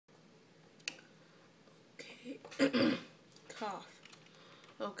Cough.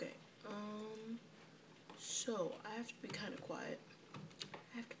 Okay. So I have to be kind of quiet.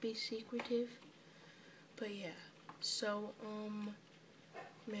 I have to be secretive. But yeah. So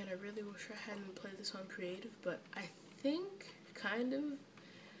man, I really wish I hadn't played this on creative, but I think kind of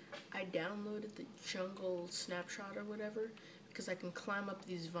I downloaded the jungle snapshot or whatever because I can climb up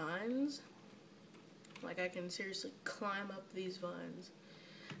these vines. Like, I can seriously climb up these vines.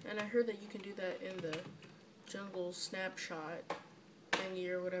 And I heard that you can do that in the jungle snapshot thingy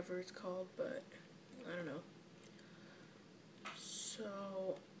or whatever it's called, but I don't know.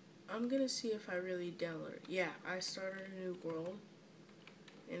 So I'm gonna see if I really download it. Yeah, I started a new world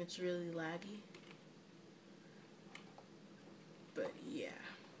and it's really laggy. But yeah.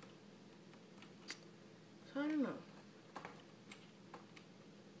 So I don't know.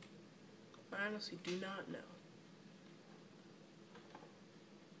 I honestly do not know.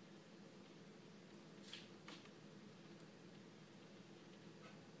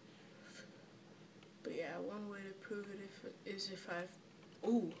 But yeah, one way to prove it is if I've...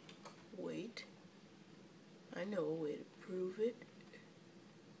 Ooh, wait. I know a way to prove it.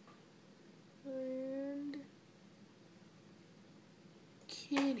 And...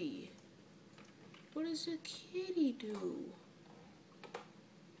 kitty. What does a kitty do?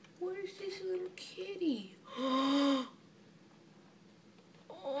 What is this little kitty? Oh,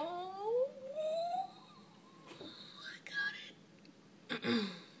 I got it.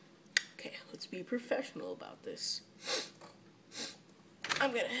 Okay, let's be professional about this.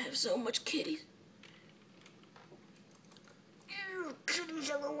 I'm gonna have so much kitties. Ew,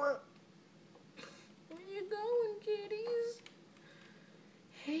 kitties everywhere. Where you going, kitties?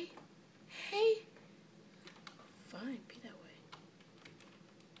 Hey, hey. Fine, be that way.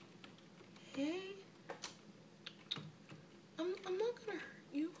 Hey, I'm not gonna hurt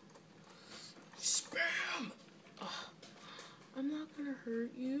you. Spam! Oh, I'm not gonna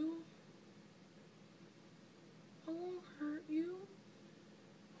hurt you. I won't hurt you.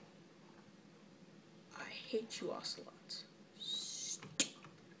 I hate you, ocelots.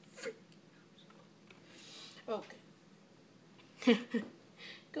 Freak. Okay.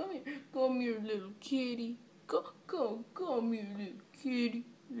 Come here, little kitty. Come here, little kitty.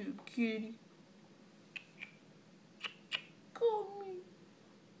 Little kitty. Come here.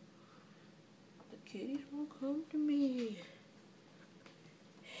 The kitties won't come to me.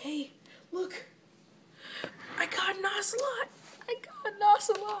 Hey, look. I got an ocelot. I got an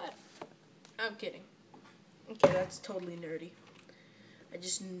ocelot. I'm kidding. Okay, that's totally nerdy. I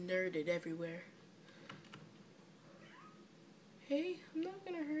just nerded everywhere. Hey, I'm not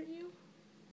gonna hurt you.